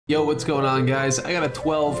Yo, what's going on, guys? I got a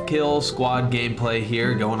 12 kill squad gameplay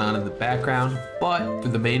here going on in the background, but for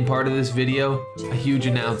the main part of this video, a huge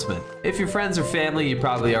announcement. If you're friends or family, you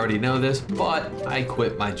probably already know this, but I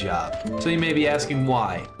quit my job. So you may be asking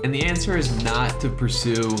why, and the answer is not to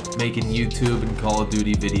pursue making YouTube and Call of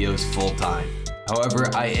Duty videos full time.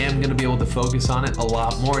 However, I am going to be able to focus on it a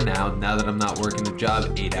lot more now that I'm not working a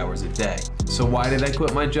job 8 hours a day. So why did I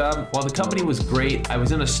quit my job? While the company was great, I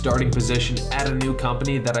was in a starting position at a new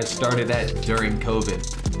company that I started at during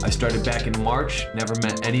COVID. I started back in March, never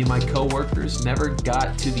met any of my coworkers, never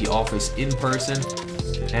got to the office in person,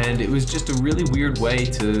 and it was just a really weird way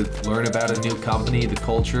to learn about a new company, the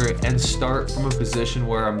culture, and start from a position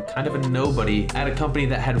where I'm kind of a nobody at a company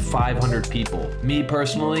that had 500 people. Me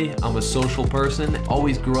personally, I'm a social person,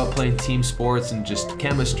 always grew up playing team sports and just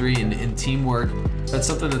chemistry and teamwork. That's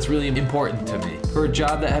something that's really important to me. For a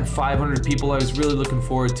job that had 500 people, I was really looking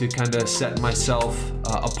forward to kind of setting myself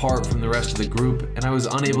apart from the rest of the group, and I was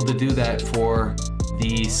unable to do that for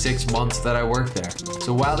the 6 months that I worked there.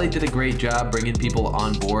 So while they did a great job bringing people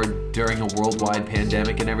on board during a worldwide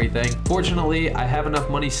pandemic and everything, fortunately I have enough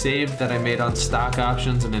money saved that I made on stock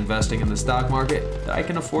options and investing in the stock market that I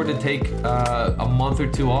can afford to take a month or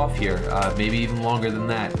two off here, maybe even longer than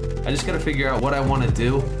that. I just gotta figure out what I want to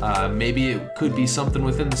do. Maybe it could be something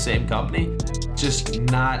within the same company, just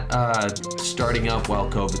not starting up while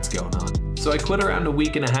COVID's going on. So I quit around a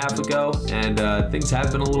week and a half ago, and things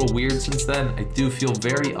have been a little weird since then. I do feel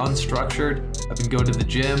very unstructured. I've been going to the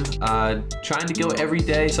gym, trying to go every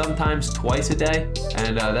day, sometimes twice a day,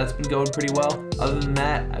 and that's been going pretty well. Other than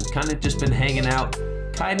that, I've kind of just been hanging out,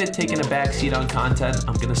 kind of taking a backseat on content.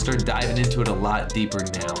 I'm gonna start diving into it a lot deeper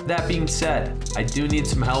now. That being said, I do need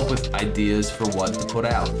some help with ideas for what to put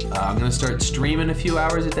out. I'm gonna start streaming a few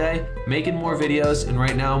hours a day, making more videos, and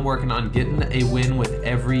right now I'm working on getting a win with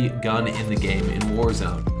every gun in the game in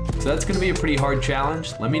Warzone. So that's gonna be a pretty hard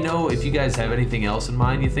challenge. Let me know if you guys have anything else in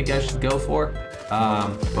mind you think I should go for.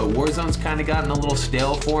 But Warzone's kind of gotten a little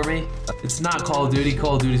stale for me. It's not Call of Duty.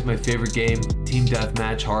 Call of Duty is my favorite game. Team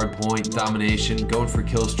deathmatch, hardpoint, domination, going for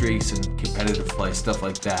kill streaks, and competitive play, stuff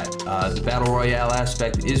like that. The battle royale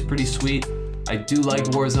aspect is pretty sweet. I do like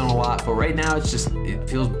Warzone a lot, but right now it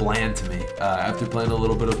feels bland to me. After playing a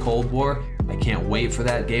little bit of Cold War, I can't wait for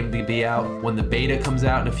that game to be out. When the beta comes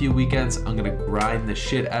out in a few weekends, I'm gonna grind the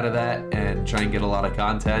shit out of that and try and get a lot of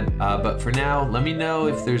content. But for now, let me know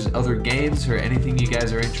if there's other games or anything you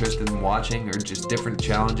guys are interested in watching, or just different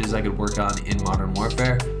challenges I could work on in Modern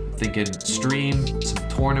Warfare. I'm thinking stream, some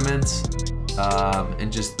tournaments,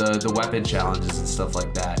 and just the weapon challenges and stuff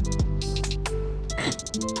like that.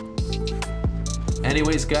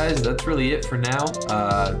 Anyways, guys, that's really it for now.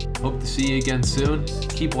 Hope to see you again soon.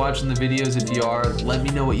 Keep watching the videos if you are. Let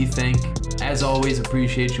me know what you think. As always,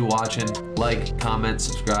 appreciate you watching. Like, comment,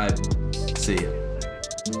 subscribe. See ya.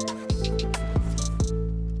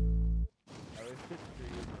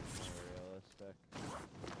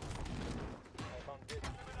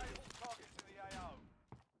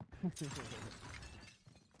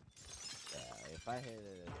 Yeah, if I hit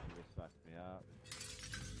it, it just fucks me up.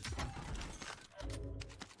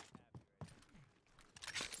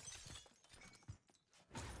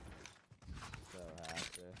 So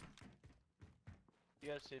happy. You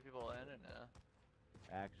guys see people in or no?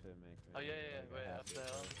 Actually makes me. Oh yeah, really wait, up happy. the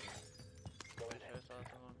hill. Wait, I saw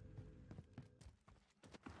someone.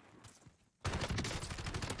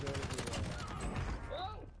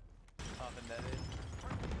 Popping netted.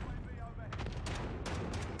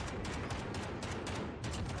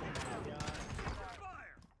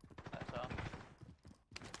 That's all.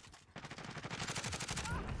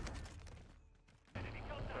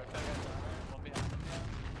 One behind him, yeah.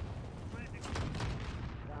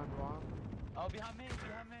 Down wrong. Oh, behind me.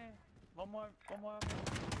 One more on me.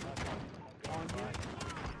 On you.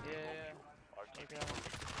 Yeah. Okay.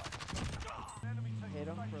 Hit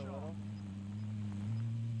him for a little.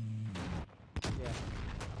 Yeah.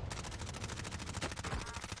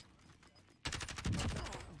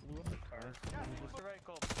 Just the right,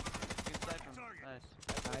 Cole. You can snipe him. Nice.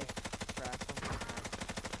 Nice. Crack him.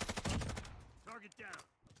 Target down.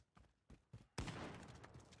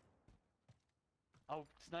 Oh,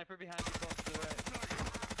 sniper behind you, Cole, to the right.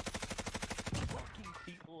 Fucking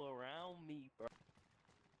people around me, bro.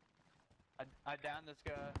 I downed this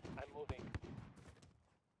guy. I'm moving.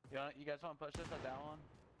 You guys want to push this? I down one.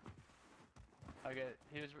 Okay,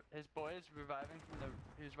 his boy is reviving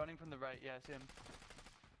he was running from the right. Yeah, I see him.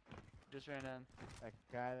 Just ran in. That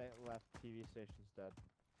guy that left TV station's dead.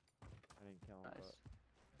 I didn't kill him, Nice.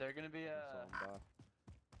 They're gonna be but I saw him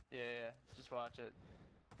die. yeah. Just watch it.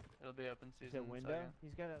 It'll be open Is season. it window?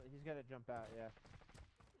 He's gotta jump out, yeah.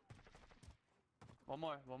 One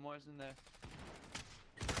more's in there.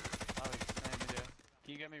 Oh, he's snagging me there.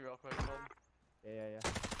 Can you get me real quick, Colton? Yeah.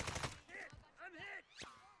 I'm hit.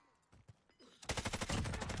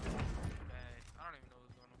 Dang, I don't even know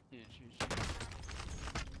what's going on. Huge.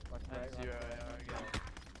 Watch And right, zero watch right. AR again.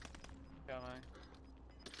 Coming.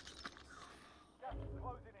 Gas is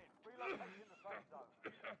closing in. Relocating the safe zone.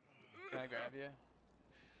 Can I grab you?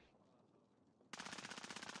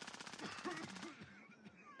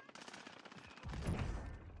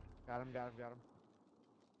 Got him.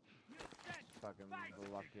 Fucking the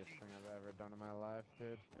luckiest thing I've ever done in my life,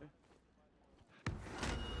 dude.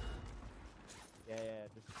 Yeah,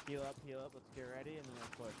 just heal up, let's get ready, and then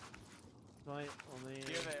let's push. It's only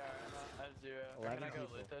Do you have AR? I have zero. Or 11 can I go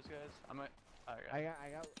people. loot those guys? I might. Okay. I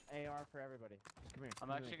got AR for everybody. Just come here.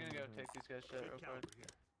 I'm actually gonna go take these guys shit real quick.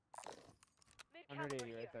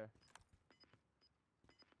 180 right there.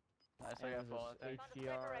 Nice, I got full, I think.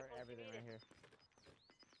 HDR, everything right here.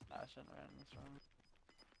 I shouldn't have ran this one.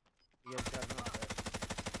 You guys got enough, right?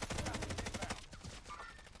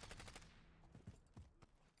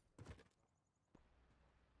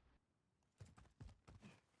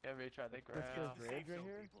 Yeah, retry the Push ground. this ridge right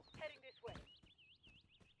here. Heading this way.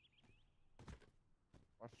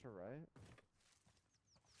 Watch to right.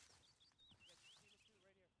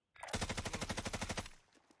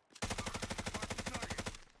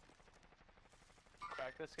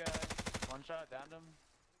 Crack this guy. One shot, downed him.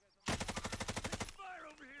 Fire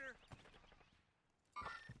over here.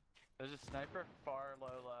 There's a sniper far low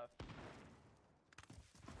left.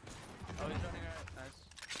 Oh, he's running right. Nice.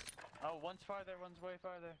 Oh, one's farther, one's way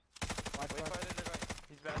farther. Watch, Way watch. farther to the right.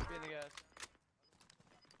 He's back to be in the gas.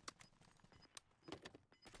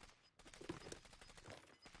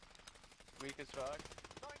 Weak as fuck.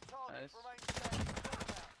 9 targets Nice. remain standing.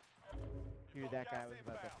 Dude, that guy was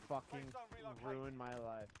about to fucking ruin my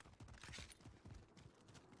life.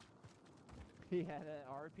 He had an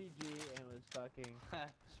RPG and was fucking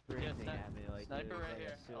sprinting sni- at me like sniper it was right like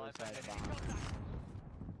here. a I like that. suicide bomb.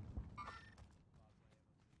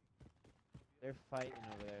 They're fighting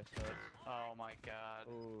over there, so it's... Oh my god.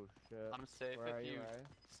 Oh, shit. I'm safe Where are if you Ryan?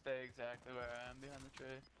 stay exactly where I am behind the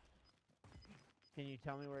tree. Can you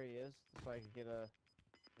tell me where he is so I can get a...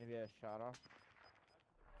 maybe a shot off?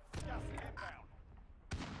 Gas is inbound.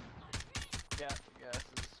 Yeah, gas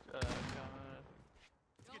is coming.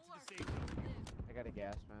 Get to the safe zone. I got a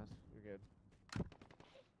gas mask. You're good.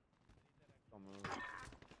 Don't move.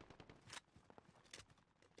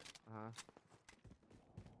 Uh-huh.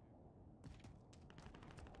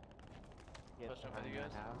 Get Push up with behind you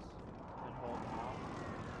that guys. house and hold them off.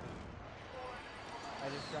 I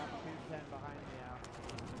just dropped 210 behind me now.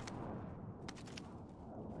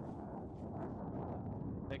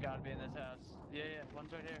 They gotta be in this house. Yeah,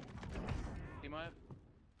 one's right here. Team up.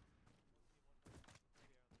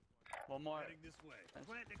 One more. Heading this way. Nice.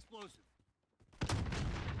 Plant explosive.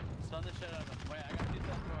 Stun the shit out of him. Wait, I gotta do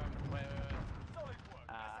that for him. Wait. Solid work.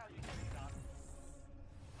 Ah. That's how you get it done.